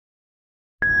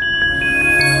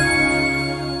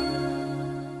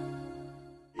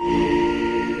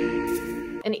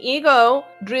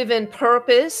ego-driven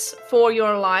purpose for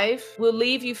your life will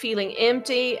leave you feeling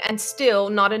empty and still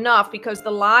not enough because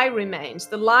the lie remains.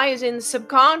 The lie is in the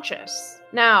subconscious.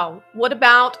 Now, what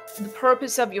about the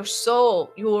purpose of your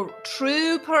soul, your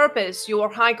true purpose, your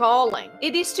high calling?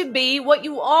 It is to be what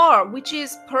you are, which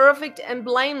is perfect and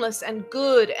blameless and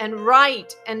good and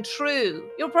right and true.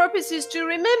 Your purpose is to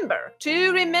remember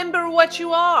what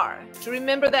you are, to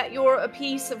remember that you're a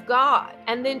piece of God,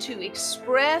 and then to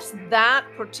express that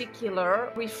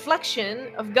particular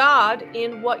reflection of God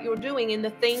in what you're doing, in the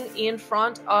thing in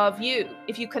front of you.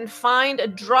 If you can find a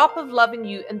drop of love in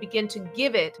you and begin to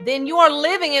give it, then you are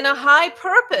living in a high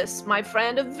purpose, my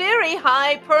friend, a very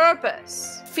high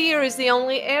purpose. Fear is the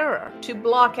only error, to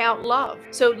block out love.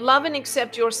 So love and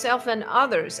accept yourself and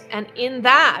others, and in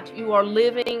that you are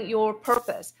living your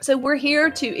purpose. So we're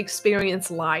here to experience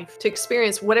life, to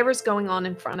experience whatever's going on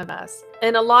in front of us.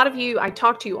 And a lot of you, I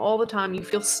talk to you all the time, you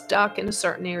feel stuck in a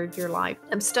certain area of your life.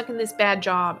 I'm stuck in this bad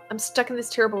job. I'm stuck in this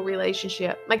terrible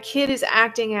relationship. My kid is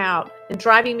acting out and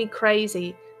driving me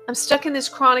crazy. I'm stuck in this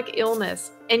chronic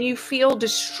illness, and you feel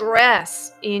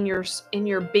distress in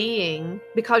your being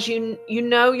because you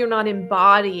know you're not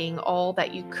embodying all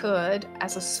that you could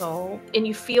as a soul, and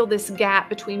you feel this gap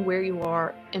between where you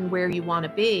are and where you want to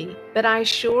be. But I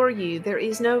assure you, there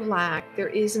is no lack, there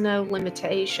is no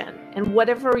limitation, and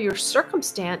whatever your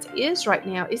circumstance is right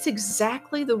now is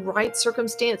exactly the right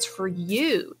circumstance for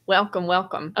you. Welcome,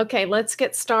 welcome. Okay, let's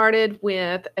get started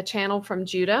with a channel from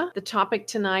Judah. The topic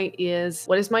tonight is,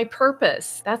 what is my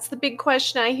purpose? That's the big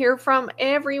question I hear from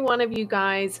every one of you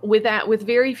guys, with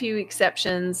very few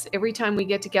exceptions. Every time we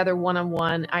get together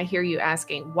one-on-one, I hear you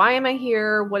asking, why am I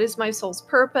here? What is my soul's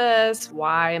purpose?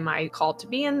 Why am I called to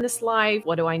be in this life?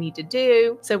 What do I need to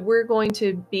do? So we're going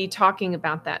to be talking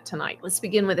about that tonight. Let's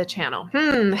begin with a channel.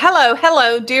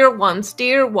 Hello, dear ones,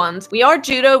 dear ones. We are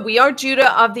Judah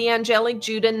of the angelic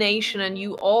Judah nation, and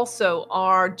you also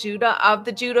are Judah of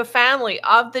the Judah family,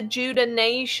 of the Judah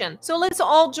nation. So let's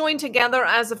all join together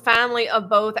as a family of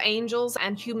both angels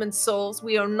and human souls.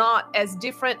 We are not as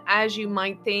different as you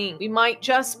might think. We might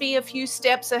just be a few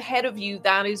steps ahead of you.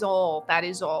 That is all. That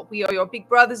is all. We are your big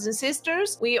brothers and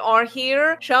sisters. We are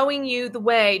here showing you the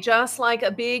way, just like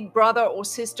a big brother or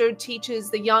sister teaches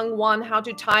the young one how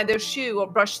to tie their shoe or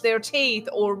brush their teeth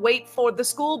or wait for the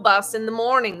school bus in the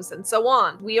mornings and so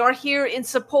on. We are here in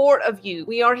support of you.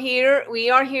 We are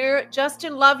here just to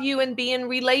love you and be in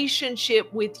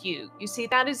relationship with you. You see,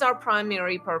 that is our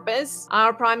primary purpose.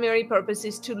 Our primary purpose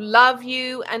is to love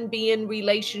you and be in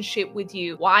relationship with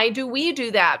you. Why do we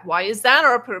do that? Why is that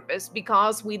our purpose?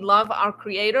 Because we love our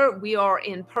Creator. We are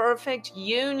in perfect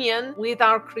union with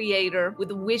our Creator, with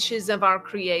the wishes of our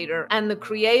Creator. And the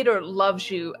Creator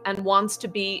loves you and wants to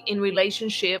be in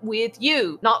relationship with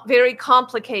you. Not very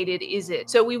complicated, is it?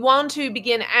 So we want to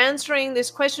begin answering this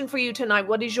question for you tonight.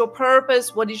 What is your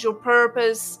purpose? What is your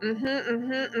purpose?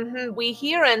 We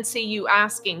hear and see you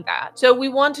asking that. So we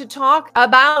want to talk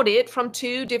about it from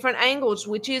two different angles,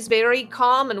 which is very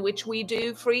common, which we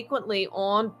do frequently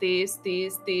on this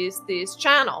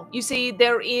channel. You see,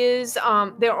 there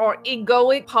are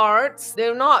egoic parts.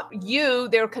 They're not you,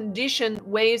 they're conditioned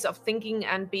ways of thinking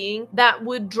and being that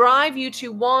would drive you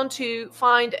to want to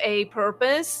find a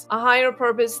purpose, a higher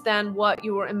purpose than what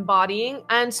you are embodying.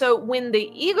 And so when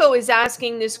the ego is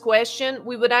asking this question,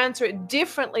 we would answer it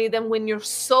differently than when your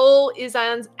soul is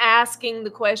asking the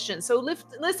question. So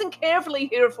listen carefully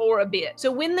here for a bit.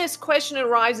 So when this question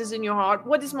arises in your heart,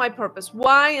 what is my purpose?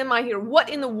 Why am I here? What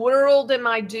in the world am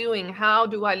I doing? How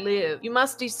do I live? You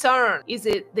must discern. Is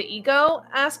it the ego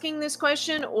asking this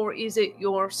question, or is it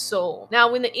your soul?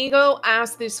 Now, when the ego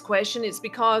asks this question, it's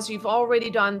because you've already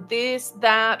done this,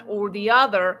 that, or the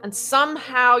other, and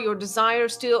somehow your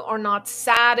desires still are not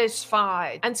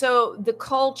satisfied. And so the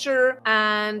culture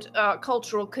and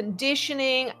cultural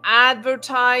conditioning,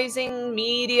 advertising,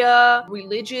 media,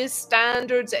 religious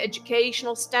standards,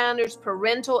 educational standards,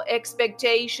 parental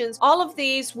expectations, all of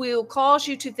these will cause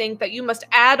you to think that you must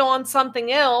add on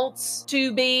something else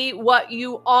to be what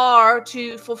you are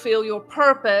to fulfill your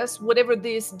purpose, whatever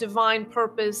this divine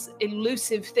purpose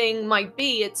elusive thing might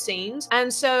be, it seems.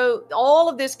 And so all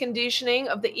of this conditioning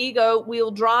of the ego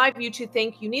will drive you to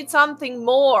think you need something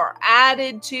more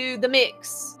added to the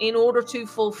mix in order to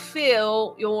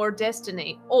fulfill your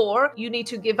destiny, or you need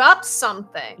to give up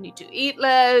something. You need to eat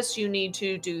less, this, you need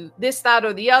to do this, that,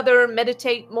 or the other,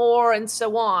 meditate more, and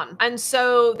so on. And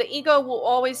so the ego will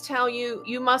always tell you,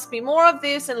 you must be more of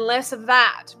this and less of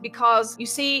that, because you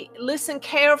see, listen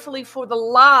carefully for the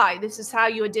lie. This is how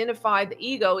you identify the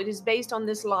ego. It is based on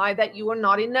this lie that you are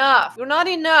not enough. You're not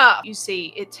enough, you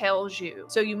see, it tells you.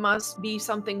 So you must be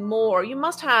something more. You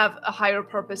must have a higher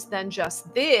purpose than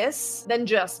just this,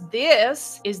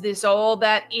 Is this all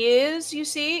that is? You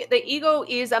see, the ego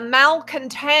is a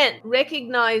malcontent.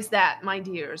 Recognize that, my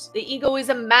dears. The ego is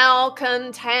a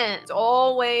malcontent. It's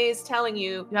always telling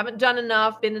you haven't done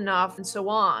enough, been enough, and so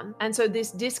on. And so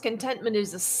this discontentment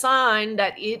is a sign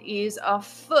that it is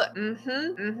afoot.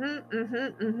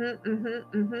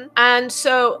 And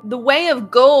so the way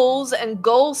of goals and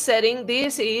goal setting,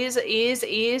 this is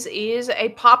a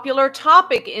popular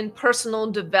topic in personal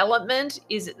development,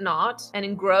 is it not? And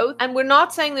in growth. And we're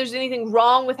not saying there's anything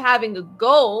wrong with having a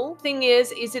goal. Thing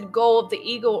is it a goal of the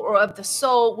ego or of the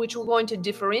soul, which we're going to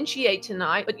differentiate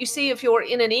tonight. But you see, if you're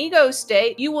in an ego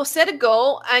state, you will set a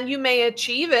goal and you may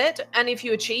achieve it. And if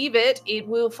you achieve it, it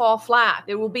will fall flat.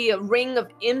 There will be a ring of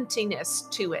emptiness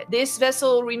to it. This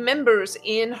vessel remembers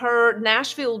in her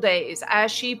Nashville days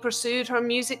as she pursued her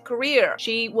music career.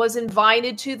 She was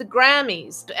invited to the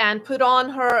Grammys and put on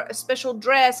her special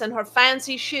dress and her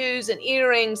fancy shoes and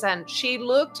earrings, and she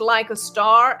looked like a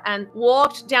star and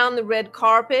walked down the red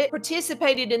carpet,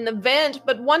 participated in the event.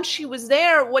 But once she was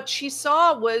there, what she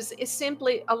saw was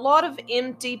simply a lot of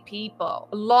empty people,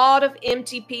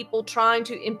 trying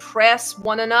to impress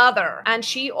one another. And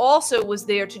she also was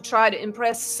there to try to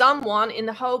impress someone in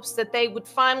the hopes that they would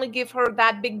finally give her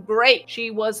that big break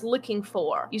she was looking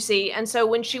for, you see. And so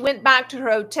when she went back to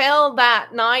her hotel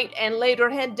that night and laid her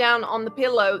head down on the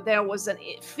pillow, there was a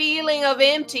feeling of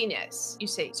emptiness, you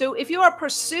see. So if you are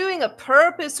pursuing a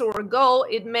purpose or a goal,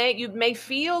 you may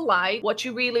feel like what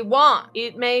you really want.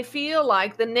 It may feel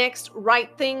like the next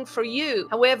right thing for you.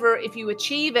 However, if you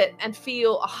achieve it and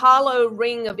feel a hollow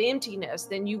ring of emptiness,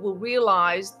 then you will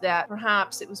realize that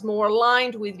perhaps it was more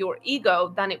aligned with your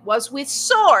ego than it was with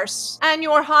source and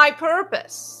your high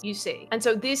purpose, you see. And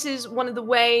so this is one of the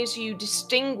ways you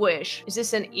distinguish, is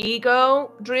this an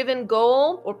ego-driven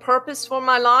goal or purpose for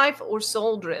my life, or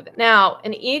soul-driven? Now,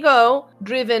 an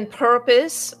ego-driven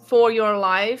purpose for your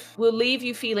life will leave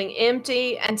you feeling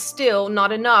empty and still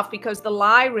not enough, because the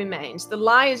lie remains. The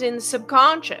lie is in the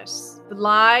subconscious. The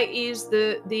lie is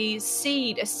the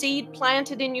seed, a seed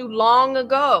planted in you long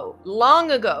ago,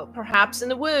 perhaps in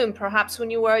the womb, perhaps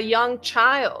when you were a young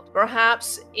child,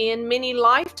 perhaps in many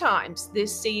lifetimes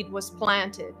this seed was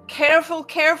planted. Careful,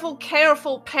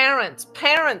 parents,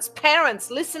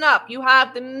 listen up. You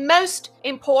have the most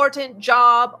important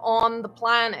job on the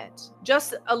planet.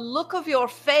 Just a look of your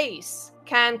face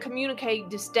can communicate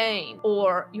disdain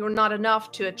or you're not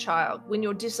enough to a child when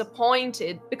you're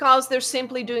disappointed because they're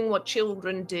simply doing what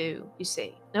children do, you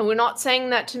see. Now, we're not saying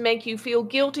that to make you feel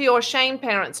guilty or ashamed,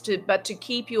 parents, but to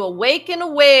keep you awake and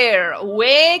aware,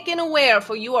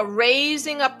 for you are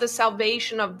raising up the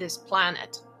salvation of this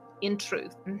planet in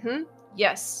truth.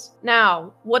 Yes.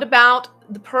 Now, what about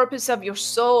the purpose of your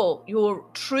soul, your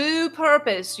true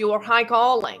purpose, your high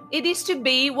calling? It is to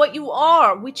be what you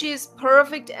are, which is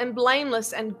perfect and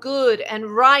blameless and good and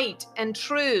right and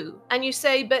true. And you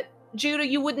say, but Judah,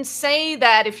 you wouldn't say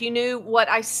that if you knew what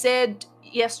I said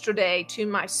yesterday to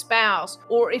my spouse,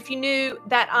 or if you knew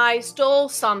that I stole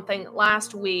something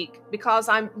last week, because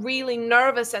I'm really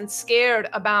nervous and scared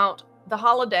about the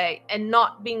holiday and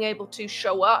not being able to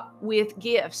show up with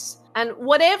gifts. And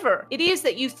whatever it is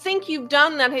that you think you've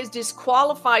done that has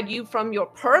disqualified you from your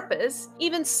purpose,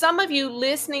 even some of you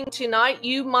listening tonight,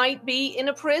 you might be in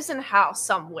a prison house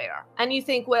somewhere. And you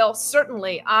think, well,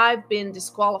 certainly I've been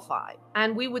disqualified.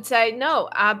 And we would say, no,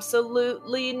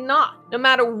 absolutely not. No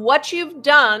matter what you've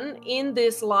done in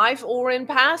this life or in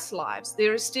past lives,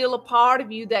 there is still a part of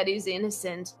you that is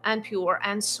innocent and pure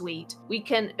and sweet. We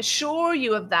can assure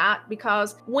you of that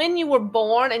because when you were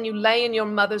born and you lay in your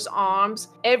mother's arms,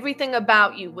 everything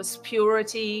about you was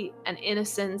purity and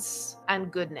innocence and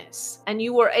goodness. And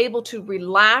you were able to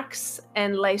relax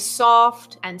and lay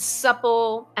soft and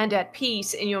supple and at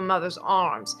peace in your mother's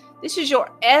arms. This is your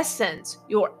essence,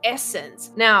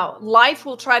 Now, life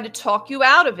will try to talk you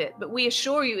out of it, but we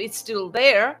assure you it's still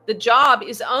there. The job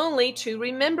is only to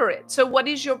remember it. So what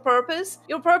is your purpose?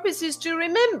 Your purpose is to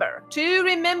remember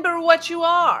what you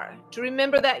are, to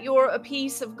remember that you're a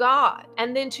piece of God,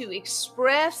 and then to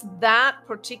express that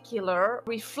particular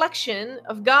reflection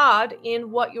of God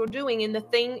in what you're doing, in the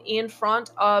thing in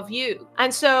front of you.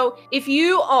 And so if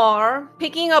you are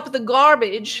picking up the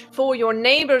garbage for your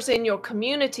neighbors in your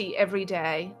community, empty every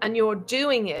day, and you're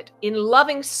doing it in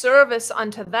loving service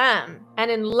unto them and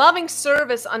in loving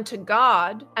service unto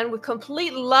God, and with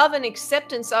complete love and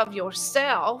acceptance of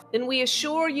yourself, then we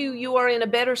assure you, you are in a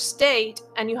better state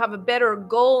and you have a better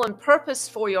goal and purpose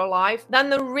for your life than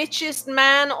the richest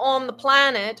man on the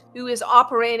planet who is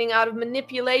operating out of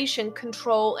manipulation,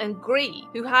 control, and greed,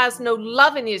 who has no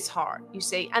love in his heart, you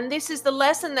see. And this is the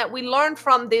lesson that we learn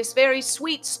from this very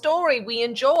sweet story we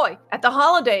enjoy at the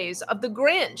holidays of the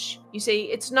Grinch. You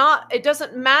see, it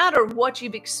doesn't matter what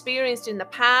you've experienced in the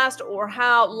past or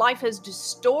how life has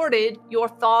distorted your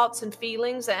thoughts and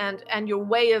feelings and your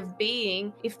way of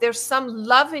being. If there's some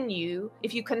love in you,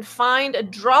 if you can find a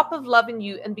drop of love in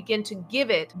you and begin to give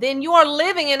it, then you are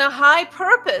living in a high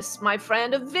purpose, my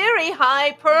friend, a very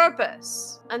high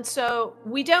purpose. And so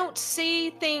we don't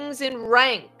see things in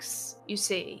ranks, you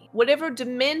see. Whatever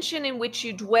dimension in which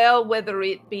you dwell, whether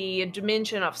it be a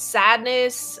dimension of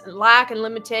sadness, lack, and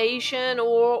limitation,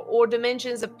 or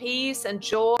dimensions of peace and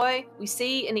joy, we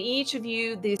see in each of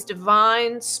you this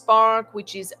divine spark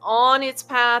which is on its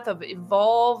path of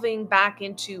evolving back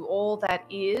into all that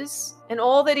is. And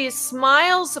all that is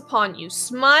smiles upon you,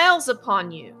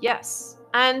 yes.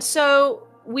 And so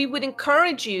we would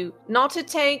encourage you not to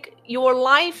take your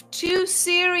life too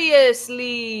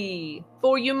seriously,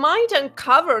 for you might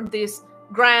uncover this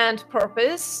grand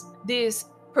purpose, this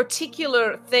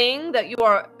particular thing that you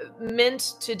are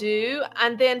meant to do,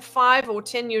 and then 5 or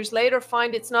 10 years later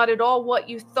find it's not at all what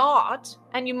you thought,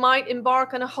 and you might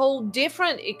embark on a whole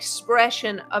different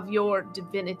expression of your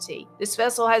divinity. This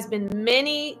vessel has been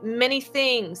many, many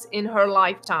things in her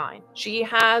lifetime. She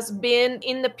has been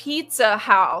in the pizza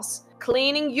house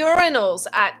cleaning urinals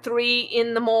at 3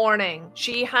 in the morning.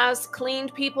 She has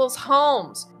cleaned people's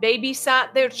homes,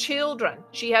 babysat their children.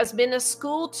 She has been a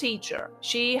school teacher.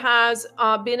 She has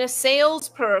been a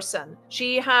salesperson.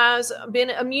 She has been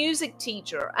a music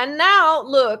teacher. And now,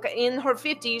 look, in her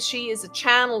 50s, she is a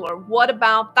channeler. What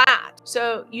about that?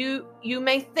 So you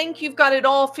may think you've got it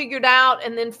all figured out,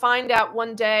 and then find out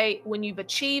one day when you've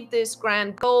achieved this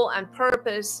grand goal and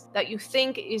purpose that you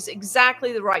think is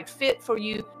exactly the right fit for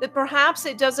you, that perhaps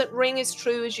it doesn't ring as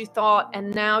true as you thought,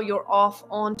 and now you're off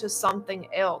onto something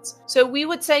else. So we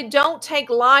would say, don't take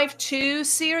life too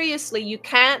seriously. You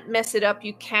can't mess it up.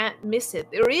 You can't miss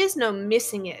it. There is no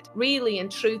missing it. Really, in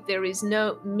truth, there is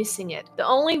no missing it. The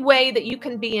only way that you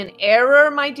can be in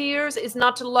error, my dears, is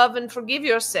not to love and forgive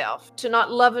yourself, to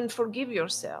not love and forgive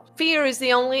yourself. Fear is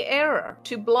the only error,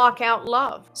 to block out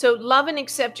love. So love and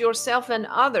accept yourself and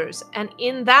others, and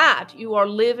in that you are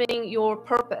living your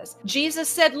purpose. Jesus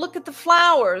said, look at the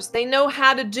flowers. They know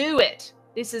how to do it.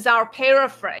 This is our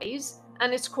paraphrase,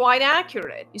 and it's quite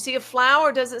accurate. You see, a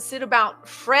flower doesn't sit about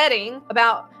fretting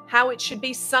about how it should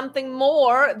be something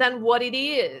more than what it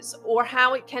is, or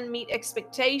how it can meet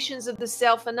expectations of the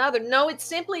self and other. No, it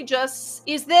simply just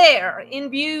is there in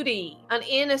beauty and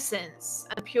innocence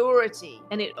and purity.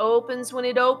 And it opens when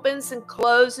it opens, and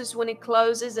closes when it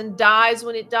closes, and dies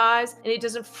when it dies. And it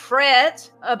doesn't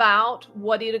fret about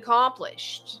what it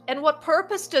accomplished. And what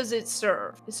purpose does it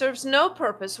serve? It serves no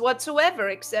purpose whatsoever,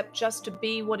 except just to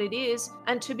be what it is,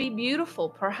 and to be beautiful,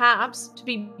 perhaps to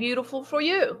be beautiful for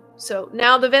you. So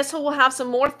now the vessel will have some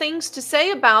more things to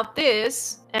say about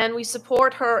this, and we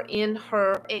support her in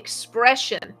her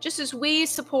expression, just as we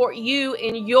support you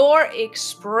in your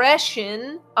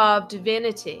expression of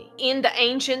divinity. In the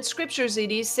ancient scriptures,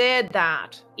 it is said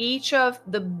that each of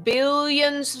the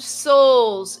billions of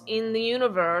souls in the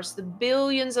universe, the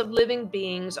billions of living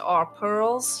beings, are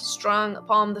pearls strung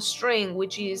upon the string,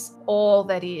 which is all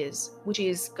that is, which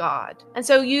is God. And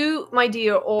so you, my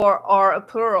dear, are a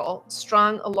pearl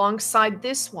strung alongside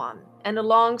this one, and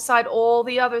alongside all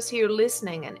the others here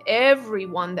listening, and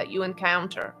everyone that you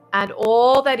encounter. And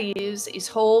all that is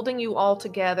holding you all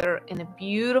together in a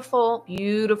beautiful,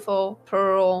 beautiful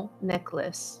pearl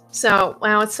necklace. So,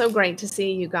 wow, it's so great to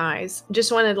see you guys.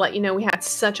 Just wanted to let you know we had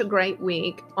such a great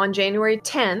week. On January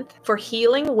 10th, for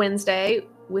Healing Wednesday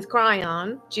with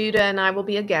Cryon, Judah and I will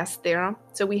be a guest there.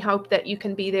 So we hope that you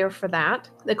can be there for that.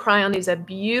 The Cryon is a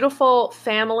beautiful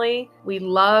family. We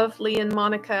love Lee and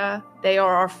Monica. They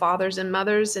are our fathers and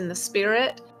mothers in the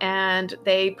spirit, and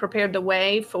they prepared the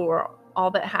way for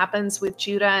all that happens with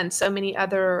Judah and so many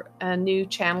other new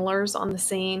channelers on the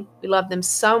scene. We love them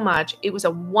so much. It was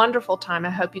a wonderful time. I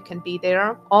hope you can be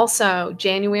there. Also,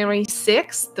 January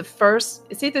 6th,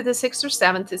 it's either the 6th or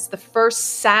 7th. It's the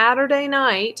first Saturday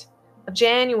night of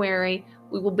January.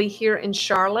 We will be here in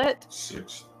Charlotte.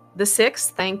 The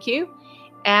 6th, thank you.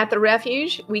 At the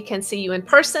Refuge. We can see you in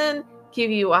person,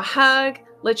 give you a hug,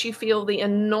 let you feel the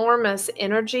enormous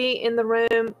energy in the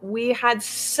room. We had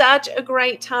such a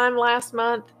great time last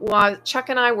month. While Chuck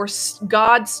and I were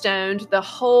God stoned the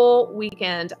whole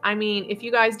weekend. I mean, if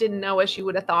you guys didn't know us, you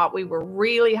would have thought we were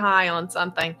really high on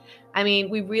something. I mean,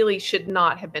 we really should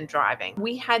not have been driving.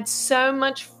 We had so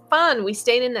much fun. We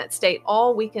stayed in that state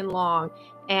all weekend long,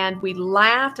 and we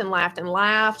laughed and laughed and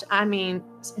laughed. I mean,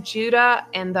 Judah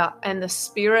and the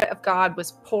Spirit of God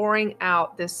was pouring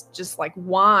out this just like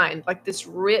wine, like this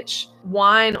rich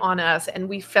wine on us, and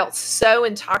we felt so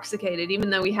intoxicated, even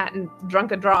though we hadn't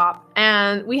drunk a drop.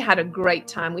 And we had a great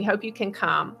time. We hope you can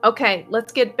come. Okay,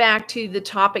 let's get back to the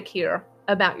topic here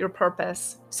about your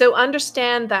purpose. So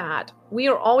understand that we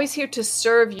are always here to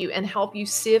serve you and help you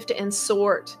sift and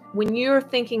sort. When you're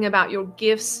thinking about your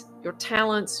gifts, your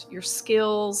talents, your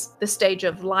skills, the stage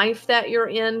of life that you're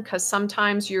in, because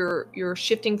sometimes you're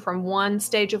shifting from one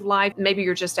stage of life. Maybe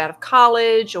you're just out of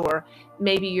college, or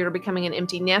maybe you're becoming an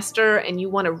empty nester and you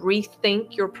want to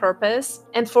rethink your purpose.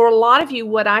 And for a lot of you,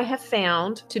 what I have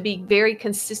found to be very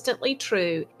consistently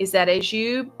true is that as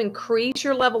you increase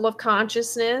your level of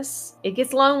consciousness, it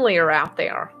gets lonelier out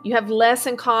there. You have less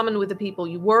in common with the people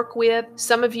you work with.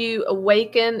 Some of you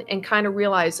awaken and kind of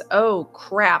realize, oh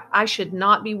crap, I should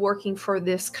not be working for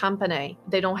this company.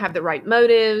 They don't have the right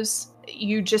motives.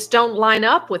 You just don't line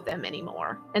up with them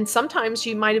anymore. And sometimes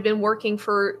you might have been working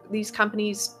for these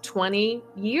companies 20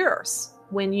 years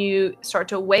when you start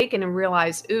to awaken and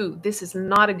realize, ooh, this is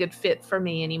not a good fit for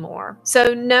me anymore.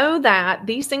 So know that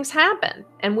these things happen,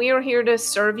 and we are here to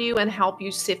serve you and help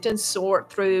you sift and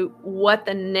sort through what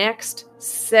the next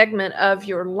segment of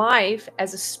your life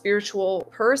as a spiritual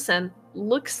person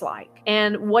looks like,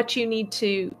 and what you need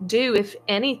to do, if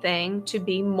anything, to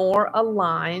be more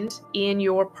aligned in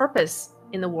your purpose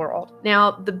in the world.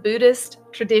 Now, the Buddhist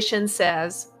tradition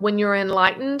says when you're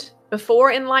enlightened,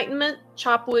 before enlightenment,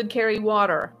 chop wood, carry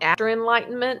water. After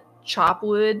enlightenment, chop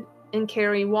wood and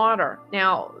carry water.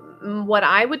 Now, what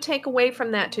I would take away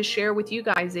from that to share with you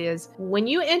guys is when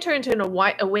you enter into an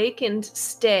awakened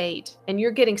state and you're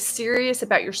getting serious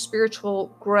about your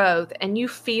spiritual growth and you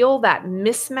feel that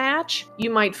mismatch,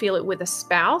 you might feel it with a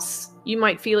spouse, you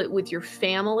might feel it with your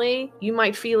family, you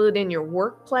might feel it in your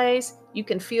workplace. You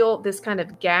can feel this kind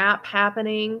of gap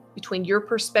happening between your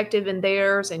perspective and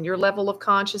theirs and your level of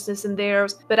consciousness and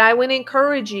theirs. But I would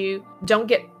encourage you, don't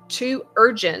get too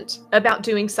urgent about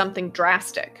doing something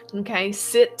drastic. Okay,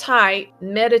 sit tight,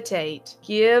 meditate,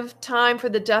 give time for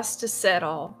the dust to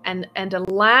settle, and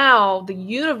allow the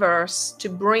universe to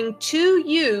bring to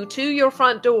you, to your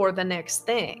front door, the next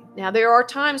thing. Now, there are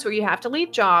times where you have to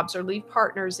leave jobs or leave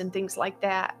partners and things like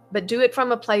that, but do it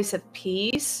from a place of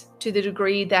peace to the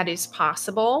degree that is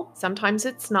possible. Sometimes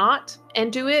it's not,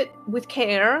 and do it with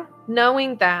care,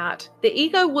 knowing that the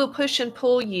ego will push and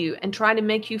pull you and try to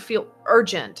make you feel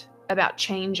urgent about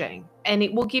changing. And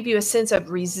it will give you a sense of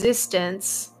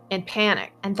resistance and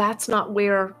panic. And that's not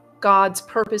where God's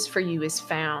purpose for you is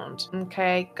found.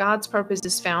 Okay? God's purpose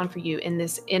is found for you in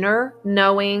this inner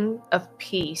knowing of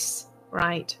peace,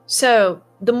 right? So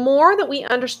the more that we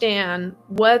understand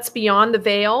what's beyond the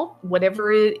veil,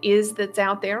 whatever it is that's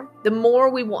out there, the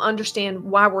more we will understand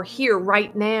why we're here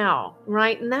right now,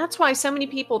 right? And that's why so many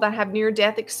people that have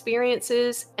near-death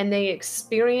experiences and they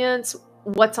experience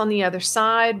what's on the other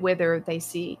side, whether they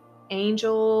see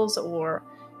angels or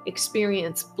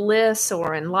experience bliss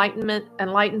or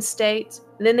enlightened states,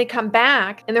 and then they come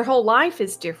back and their whole life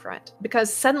is different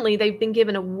because suddenly they've been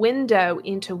given a window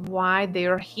into why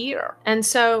they're here. And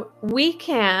so we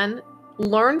can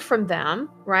learn from them,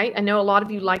 right? I know a lot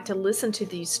of you like to listen to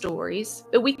these stories,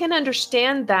 but we can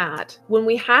understand that when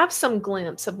we have some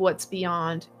glimpse of what's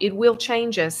beyond, it will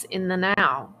change us in the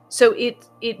now. So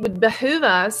it would behoove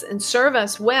us and serve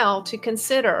us well to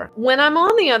consider, when I'm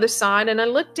on the other side and I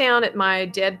look down at my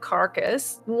dead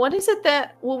carcass, what is it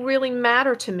that will really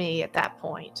matter to me at that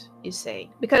point, you see?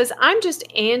 Because I'm just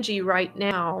Angie right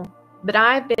now, but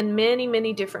I've been many,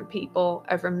 many different people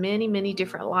over many, many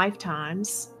different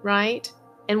lifetimes, right?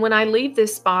 And when I leave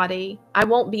this body, I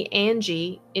won't be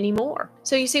Angie anymore.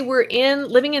 So you see, we're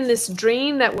living in this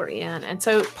dream that we're in. And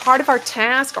so part of our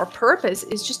task, our purpose,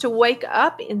 is just to wake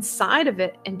up inside of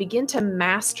it and begin to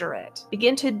master it.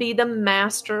 Begin to be the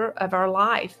master of our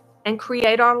life and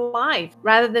create our life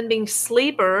rather than being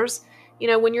sleepers. You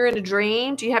know, when you're in a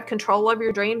dream, do you have control over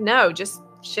your dream? No,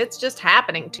 shit's just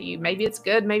happening to you. Maybe it's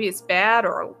good, maybe it's bad,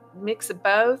 or a mix of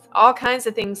both. All kinds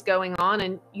of things going on,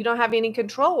 and you don't have any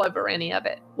control over any of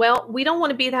it. Well, we don't want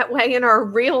to be that way in our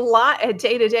real life,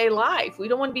 day-to-day life. We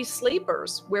don't want to be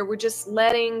sleepers where we're just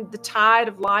letting the tide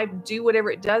of life do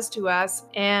whatever it does to us,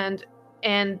 and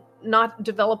and not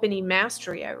develop any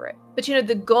mastery over it. But you know,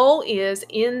 the goal is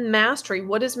in mastery.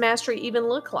 What does mastery even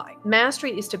look like?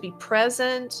 Mastery is to be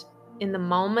present in the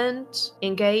moment,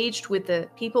 engaged with the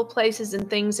people, places, and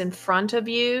things in front of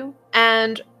you.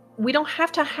 And we don't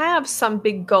have to have some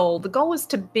big goal. The goal is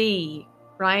to be,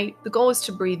 right? The goal is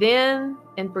to breathe in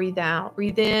and breathe out,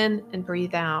 breathe in and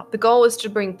breathe out. The goal is to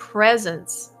bring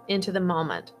presence into the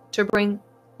moment, to bring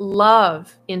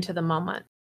love into the moment.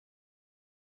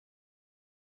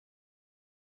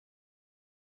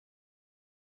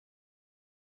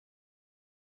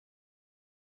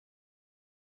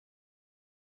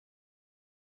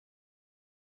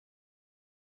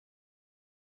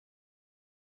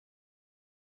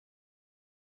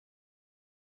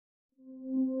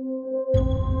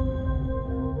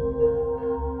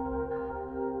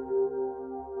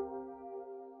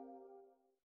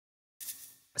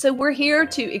 So we're here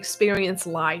to experience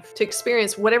life, to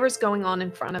experience whatever's going on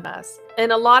in front of us.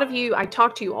 And a lot of you, I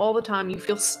talk to you all the time, you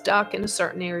feel stuck in a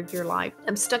certain area of your life.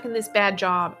 I'm stuck in this bad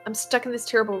job. I'm stuck in this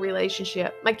terrible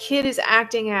relationship. My kid is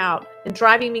acting out and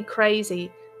driving me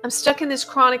crazy. I'm stuck in this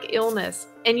chronic illness.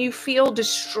 And you feel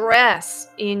distress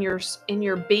in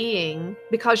your being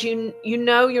because you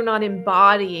know you're not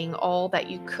embodying all that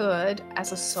you could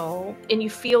as a soul, and you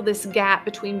feel this gap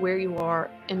between where you are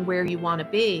and where you want to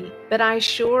be. But I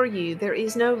assure you, there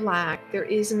is no lack, there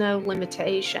is no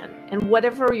limitation, and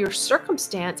whatever your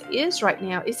circumstance is right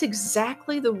now is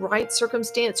exactly the right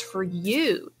circumstance for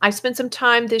you. I spent some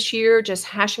time this year just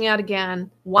hashing out again,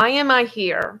 why am I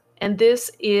here? And this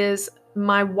is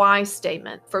my why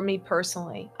statement for me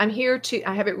personally. I'm here to,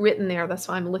 I have it written there, that's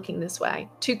why I'm looking this way,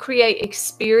 to create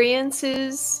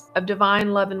experiences of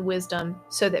divine love and wisdom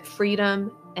so that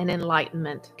freedom and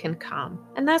enlightenment can come.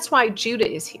 And that's why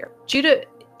Judah is here. Judah,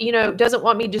 you know, doesn't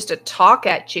want me just to talk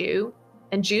at you.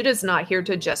 And Judah's not here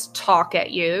to just talk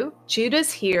at you.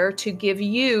 Judah's here to give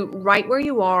you, right where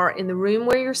you are, in the room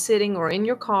where you're sitting or in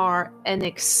your car, an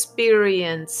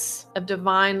experience of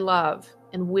divine love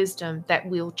and wisdom that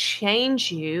will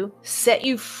change you, set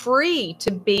you free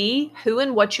to be who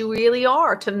and what you really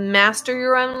are, to master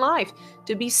your own life,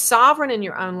 to be sovereign in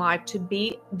your own life, to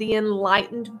be the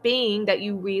enlightened being that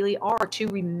you really are, to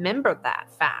remember that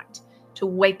fact, to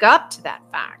wake up to that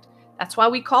fact. That's why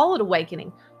we call it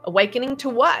awakening. Awakening to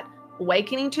what?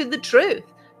 Awakening to the truth,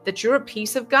 that you're a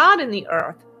piece of God in the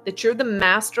earth, that you're the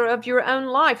master of your own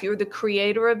life, you're the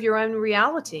creator of your own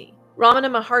reality.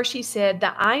 Ramana Maharshi said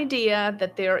the idea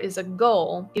that there is a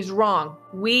goal is wrong.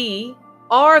 We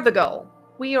are the goal.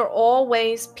 We are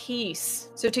always peace.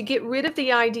 So to get rid of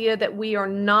the idea that we are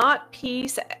not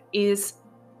peace is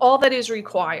all that is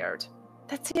required.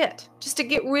 That's it. Just to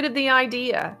get rid of the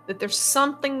idea that there's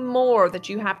something more that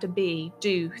you have to be,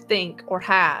 do, think, or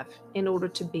have in order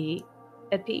to be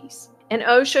at peace. And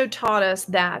Osho taught us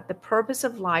that the purpose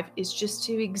of life is just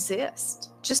to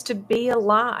exist, just to be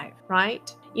alive,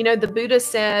 right? You know, the Buddha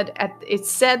said, it's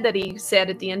said that he said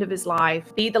at the end of his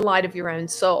life, be the light of your own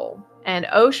soul. And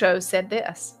Osho said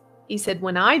this. He said,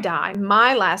 when I die,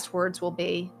 my last words will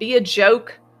be a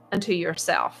joke unto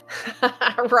yourself,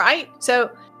 right? So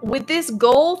with this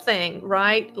goal thing,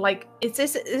 right? Like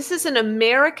this is an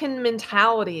American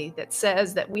mentality that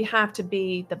says that we have to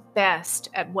be the best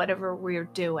at whatever we're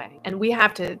doing. And we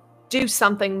have to do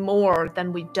something more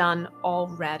than we've done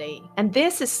already. And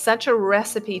this is such a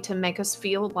recipe to make us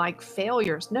feel like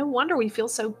failures. No wonder we feel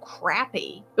so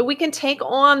crappy. But we can take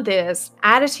on this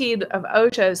attitude of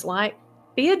Osho's like,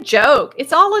 be a joke.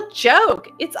 It's all a joke.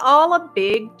 It's all a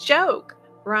big joke,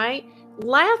 right?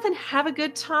 Laugh and have a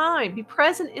good time. Be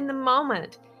present in the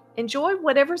moment. Enjoy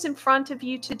whatever's in front of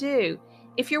you to do.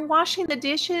 If you're washing the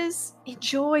dishes,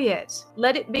 enjoy it.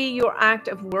 Let it be your act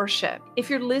of worship. If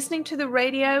you're listening to the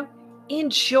radio,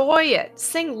 enjoy it.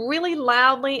 Sing really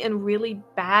loudly and really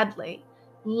badly.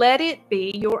 Let it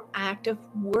be your act of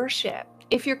worship.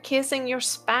 If you're kissing your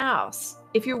spouse,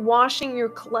 if you're washing your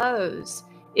clothes,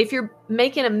 if you're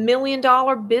making $1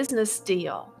 million business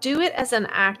deal, do it as an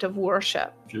act of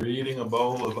worship. If you're eating a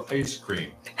bowl of ice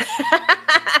cream,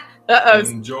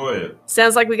 enjoy it.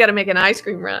 Sounds like we got to make an ice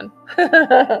cream run.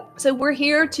 So we're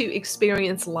here to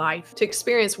experience life, to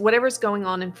experience whatever's going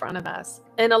on in front of us.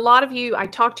 And a lot of you, I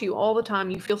talk to you all the time,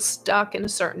 you feel stuck in a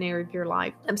certain area of your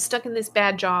life. I'm stuck in this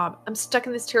bad job. I'm stuck in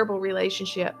this terrible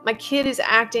relationship. My kid is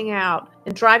acting out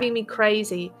and driving me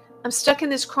crazy. I'm stuck in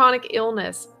this chronic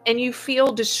illness, and you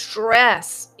feel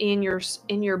distress in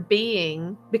your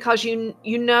being because you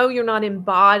know you're not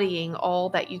embodying all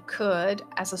that you could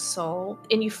as a soul,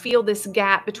 and you feel this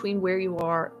gap between where you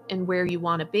are and where you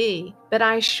want to be. But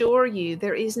I assure you,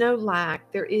 there is no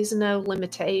lack, there is no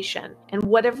limitation, and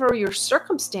whatever your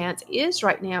circumstance is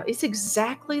right now is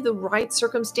exactly the right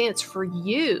circumstance for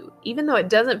you, even though it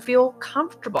doesn't feel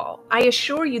comfortable. I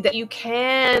assure you that you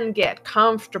can get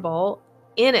comfortable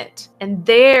in it, and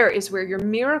there is where your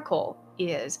miracle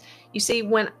is. You see,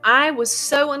 when I was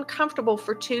so uncomfortable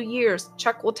for 2 years,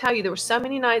 Chuck will tell you there were so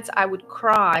many nights I would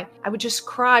cry. I would just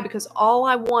cry because all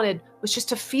I wanted was just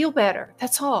to feel better.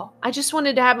 That's all. I just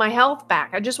wanted to have my health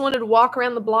back. I just wanted to walk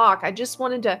around the block. I just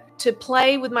wanted to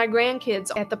play with my grandkids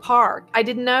at the park. I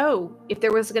didn't know if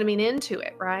there was going to be an end to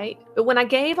it, right? But when I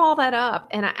gave all that up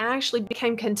and I actually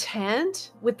became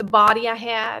content with the body I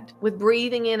had, with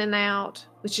breathing in and out,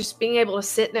 with just being able to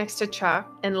sit next to Chuck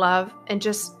and love, and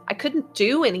just, I couldn't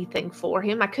do anything for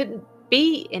him. I couldn't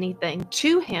be anything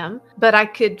to him, but I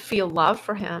could feel love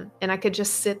for him, and I could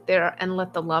just sit there and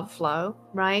let the love flow,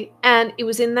 right? And it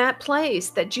was in that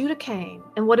place that Judah came,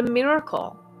 and what a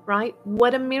miracle, right?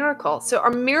 What a miracle. So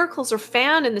our miracles are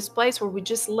found in this place where we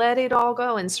just let it all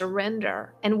go and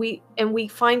surrender, and we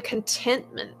find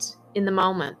contentment in the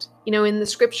moment. You know, in the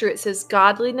scripture it says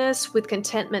godliness with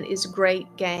contentment is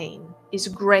great gain.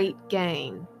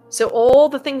 So all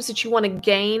the things that you want to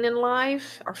gain in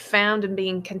life are found in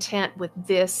being content with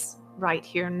this right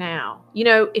here now. You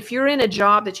know, if you're in a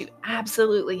job that you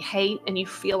absolutely hate and you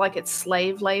feel like it's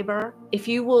slave labor, if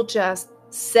you will just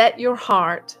set your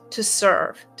heart to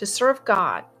serve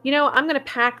God. You know, I'm going to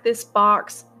pack this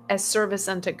box as service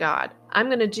unto God. I'm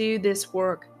going to do this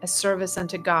work as service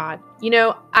unto God. You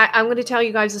know, I'm going to tell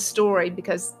you guys a story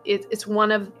because it's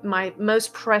one of my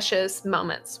most precious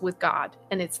moments with God.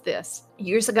 And it's this.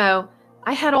 Years ago,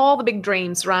 I had all the big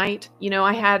dreams, right? You know,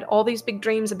 I had all these big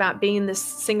dreams about being this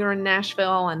singer in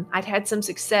Nashville, and I'd had some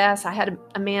success. I had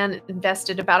a man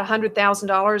invested about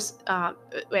 $100,000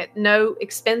 at no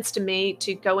expense to me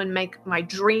to go and make my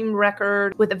dream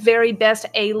record with the very best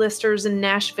A-listers in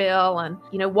Nashville. And,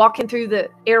 you know, walking through the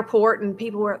airport and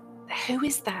people were, who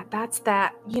is that? That's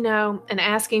that, you know, and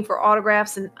asking for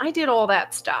autographs. And I did all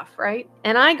that stuff, right?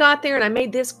 And I got there and I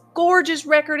made this gorgeous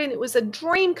record, and it was a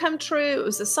dream come true. It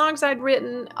was the songs I'd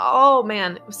written. Oh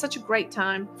man, it was such a great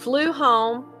time. Flew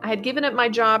home. I had given up my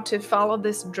job to follow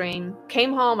this dream.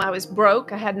 Came home. I was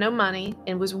broke. I had no money,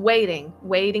 and was waiting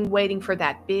for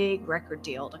that big record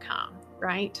deal to come,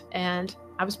 right? And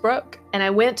I was broke. And I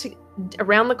went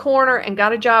around the corner and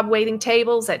got a job waiting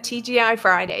tables at TGI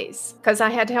Fridays because I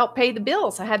had to help pay the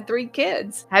bills. I had 3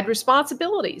 kids, I had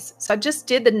responsibilities. So I just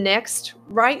did the next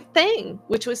right thing,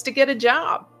 which was to get a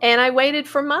job. And I waited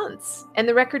for months, and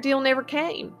the record deal never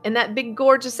came. And that big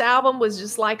gorgeous album was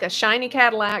just like a shiny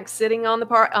Cadillac sitting on the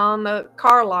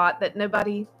car lot that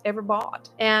nobody ever bought.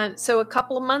 And so a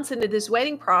couple of months into this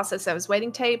waiting process, I was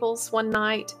waiting tables one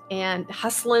night and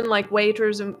hustling like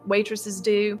waiters and waitresses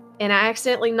do. And I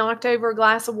accidentally knocked over a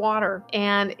glass of water,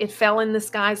 and it fell in this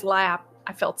guy's lap.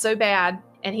 I felt so bad,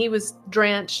 and he was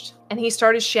drenched, and he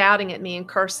started shouting at me and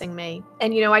cursing me.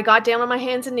 And, you know, I got down on my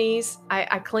hands and knees.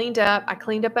 I cleaned up. I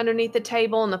cleaned up underneath the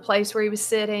table in the place where he was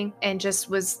sitting and just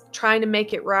was trying to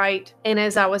make it right. And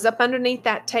as I was up underneath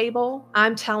that table,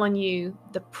 I'm telling you,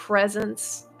 the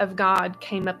presence of God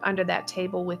came up under that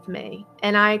table with me.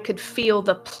 And I could feel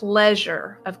the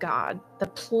pleasure of God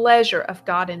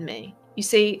in me. You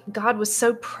see, God was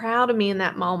so proud of me in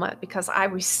that moment because I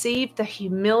received the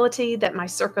humility that my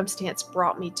circumstance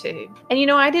brought me to. And you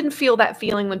know, I didn't feel that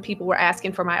feeling when people were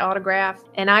asking for my autograph,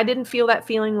 and I didn't feel that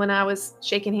feeling when I was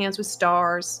shaking hands with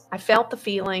stars. I felt the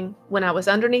feeling when I was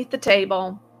underneath the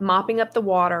table, mopping up the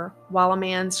water, while a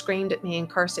man screamed at me and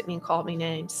cursed at me and called me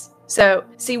names. So,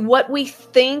 see, what we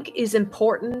think is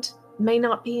important may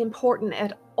not be important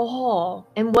at all.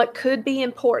 And what could be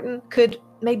important could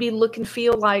maybe look and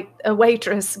feel like a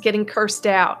waitress getting cursed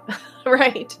out,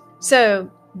 right? So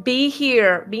be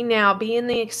here, be now, be in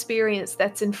the experience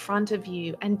that's in front of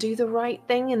you, and do the right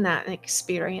thing in that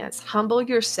experience. Humble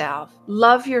yourself,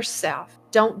 love yourself,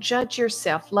 don't judge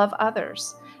yourself, love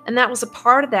others. And that was a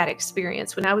part of that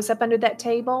experience. When I was up under that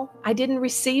table, I didn't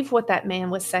receive what that man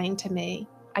was saying to me.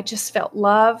 I just felt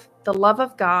love, the love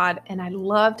of God, and I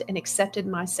loved and accepted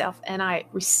myself, and I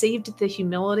received the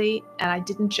humility, and I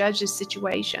didn't judge the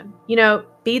situation. You know,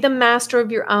 be the master of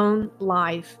your own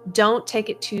life. Don't take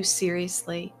it too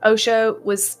seriously. Osho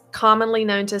was commonly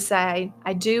known to say,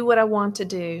 I do what I want to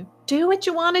do. Do what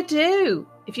you want to do.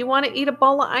 If you want to eat a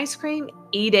bowl of ice cream,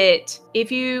 eat it. If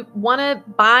you want to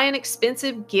buy an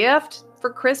expensive gift,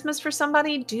 for Christmas for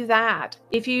somebody, do that.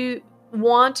 If you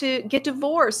want to get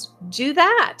divorced, do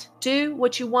that. Do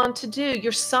what you want to do.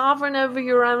 You're sovereign over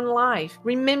your own life.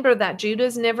 Remember that Judah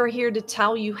is never here to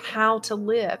tell you how to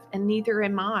live, and neither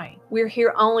am I. We're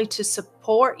here only to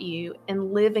support you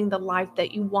in living the life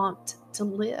that you want to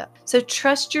live. So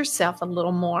trust yourself a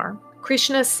little more.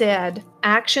 Krishna said,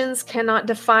 actions cannot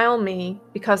defile me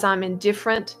because I'm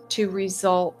indifferent to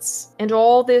results. And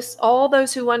all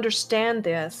those who understand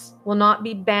this will not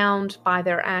be bound by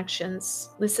their actions.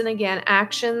 Listen again,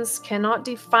 actions cannot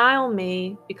defile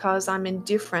me because I'm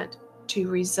indifferent to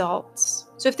results.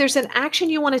 So if there's an action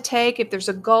you want to take, if there's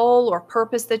a goal or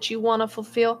purpose that you want to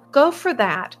fulfill, go for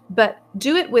that, but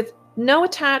do it with no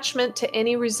attachment to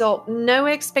any result, no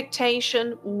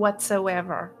expectation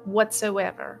whatsoever.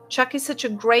 Chuck is such a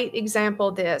great example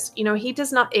of this. He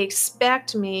does not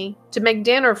expect me to make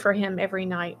dinner for him every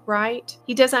night, right?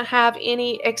 He doesn't have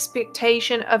any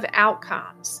expectation of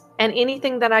outcomes. And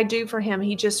anything that I do for him,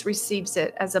 he just receives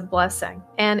it as a blessing.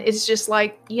 And it's just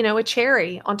like, a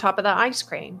cherry on top of the ice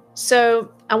cream.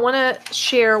 So I want to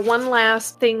share one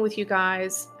last thing with you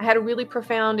guys. I had a really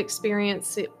profound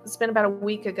experience. It's been about a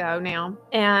week ago now.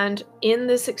 And in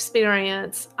this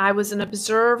experience, I was an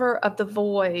observer of the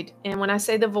void. And when I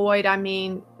say the void, I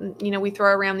mean, we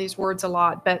throw around these words a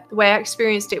lot, but the way I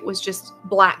experienced it was just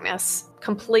blackness.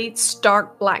 Complete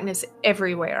stark blackness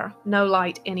everywhere, no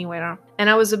light anywhere. And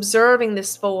I was observing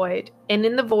this void, and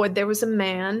in the void there was a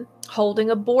man holding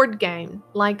a board game,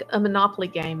 like a Monopoly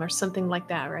game or something like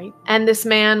that, right? And this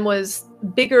man was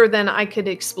bigger than I could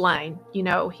explain.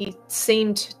 He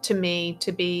seemed to me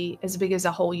to be as big as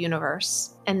a whole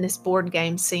universe, and this board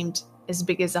game seemed as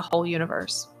big as a whole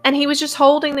universe. And he was just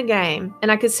holding the game,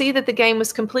 and I could see that the game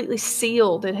was completely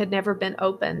sealed. It had never been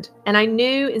opened. And I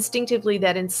knew instinctively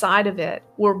that inside of it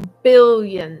were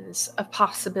billions of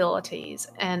possibilities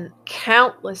and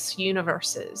countless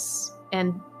universes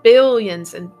and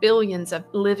billions of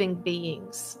living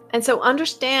beings. And so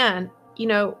understand,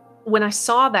 when I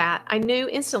saw that, I knew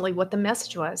instantly what the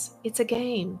message was. It's a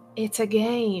game. It's a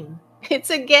game.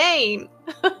 It's a game.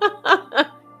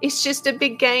 It's just a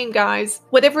big game, guys.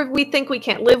 Whatever we think we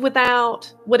can't live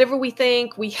without, whatever we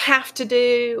think we have to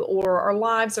do, or our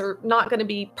lives are not going to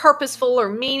be purposeful or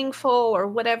meaningful or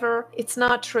whatever, it's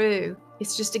not true.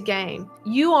 It's just a game.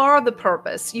 You are the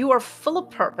purpose. You are full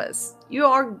of purpose.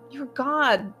 You're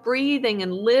God, breathing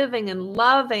and living and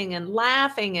loving and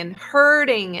laughing and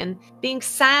hurting and being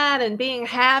sad and being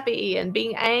happy and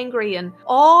being angry, and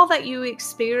all that you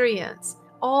experience.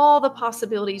 All the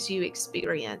possibilities you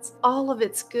experience, all of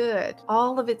it's good,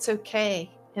 all of it's okay,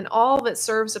 and all of it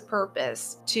serves a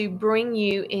purpose to bring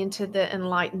you into the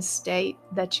enlightened state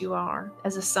that you are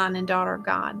as a son and daughter of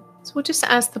God. So we'll just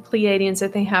ask the Pleiadians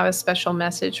if they have a special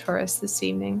message for us this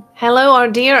evening. Hello, our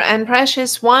dear and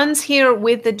precious ones here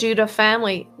with the Judah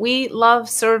family. We love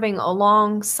serving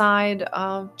alongside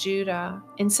of Judah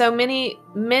in so many,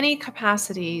 many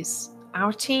capacities.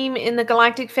 Our team in the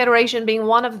Galactic Federation being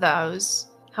one of those.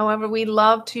 However, we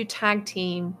love to tag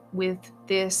team with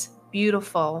this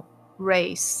beautiful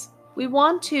race. We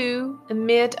want to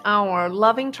emit our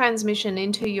loving transmission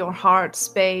into your heart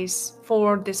space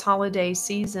for this holiday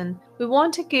season. We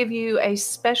want to give you a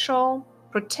special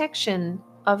protection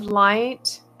of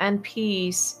light and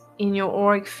peace in your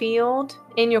auric field,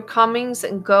 in your comings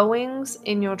and goings,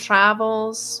 in your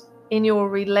travels, in your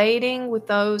relating with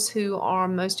those who are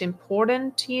most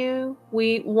important to you.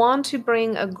 We want to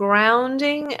bring a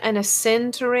grounding and a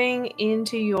centering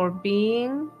into your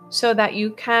being so that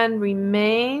you can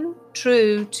remain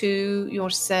true to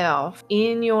yourself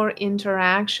in your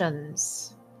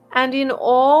interactions. And in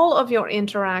all of your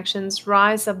interactions,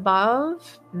 rise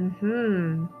above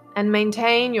and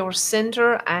maintain your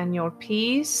center and your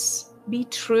peace. Be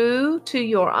true to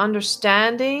your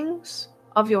understandings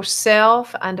of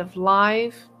yourself and of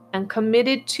life, and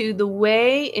committed to the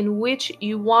way in which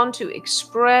you want to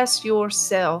express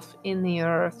yourself in the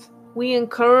earth. We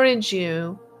encourage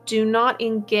you, do not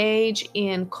engage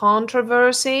in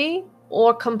controversy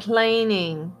or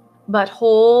complaining, but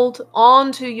hold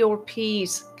on to your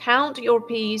peace. Count your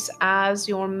peace as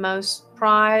your most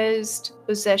prized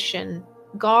possession.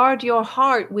 Guard your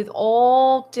heart with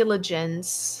all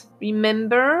diligence.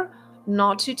 Remember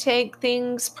not to take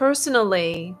things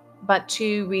personally, but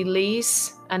to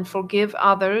release and forgive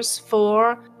others.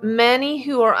 For many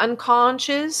who are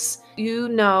unconscious, you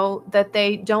know that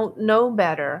they don't know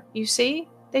better. You see,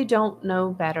 they don't know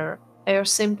better. They are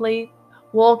simply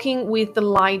walking with the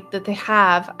light that they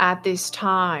have at this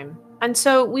time. And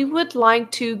so we would like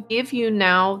to give you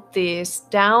now this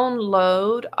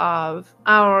download of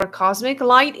our cosmic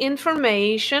light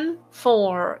information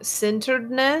for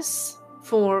centeredness,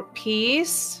 for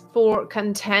peace, for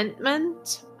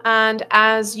contentment. And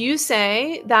as you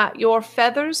say, that your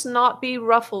feathers not be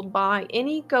ruffled by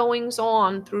any goings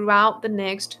on throughout the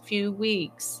next few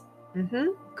weeks.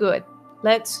 Good.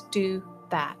 Let's do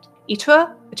that.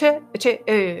 Itwa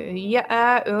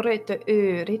ya urete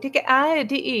urite a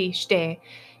di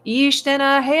ishte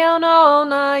na heono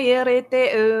na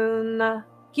yerete una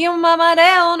Kiumama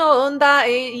deono unda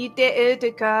ite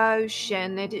utika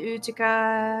shen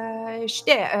utika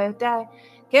ste da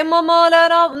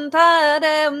Kemomola unta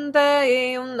de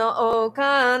unta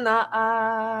okana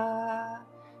a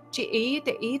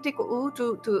ite ku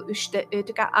tu uste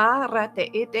utika ara te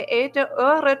ite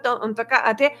urete untaka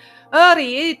ate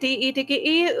Ori ite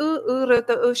ki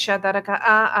urete ushadaraka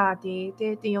a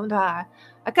te unda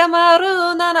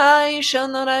Akamaru na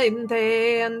ishonora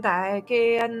inte anda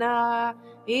ke ana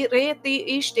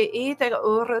Ireti ishte ite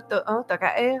urte otaka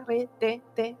erete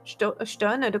te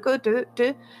stone de kutu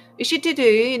tu ishiti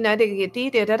tu na de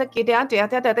giti de da kiti ante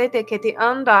ata da rete kiti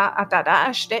anda atada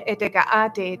ashte eteka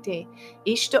atete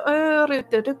ishte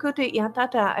urte de kutu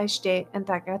yatata ashte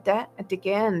antagata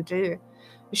again tu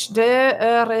ishte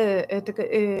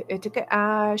eteka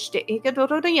ashte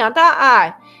ikaduru yata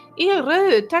ai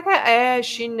Iru taka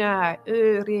ashina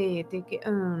uri tiki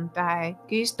untai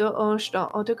gisto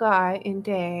osto otakai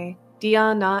inte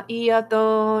Diana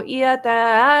iato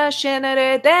iata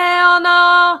shenere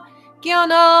deono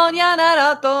Kiono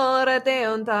yanara tore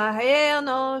deonta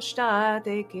heono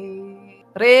stateki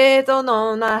Reto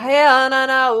nona heana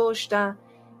na usta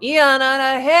Iana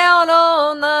na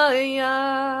heono na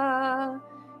ia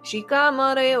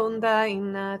Shikamare unda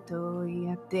inato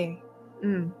iate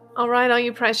All right, all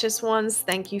you precious ones,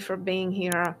 thank you for being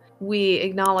here. We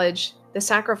acknowledge the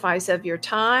sacrifice of your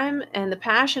time and the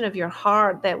passion of your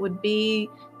heart that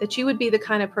you would be the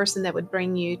kind of person that would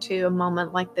bring you to a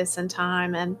moment like this in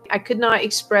time. And I could not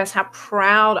express how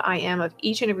proud I am of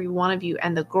each and every one of you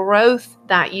and the growth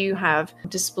that you have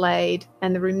displayed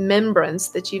and the remembrance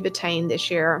that you've attained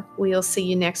this year. We'll see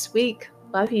you next week.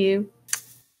 Love you.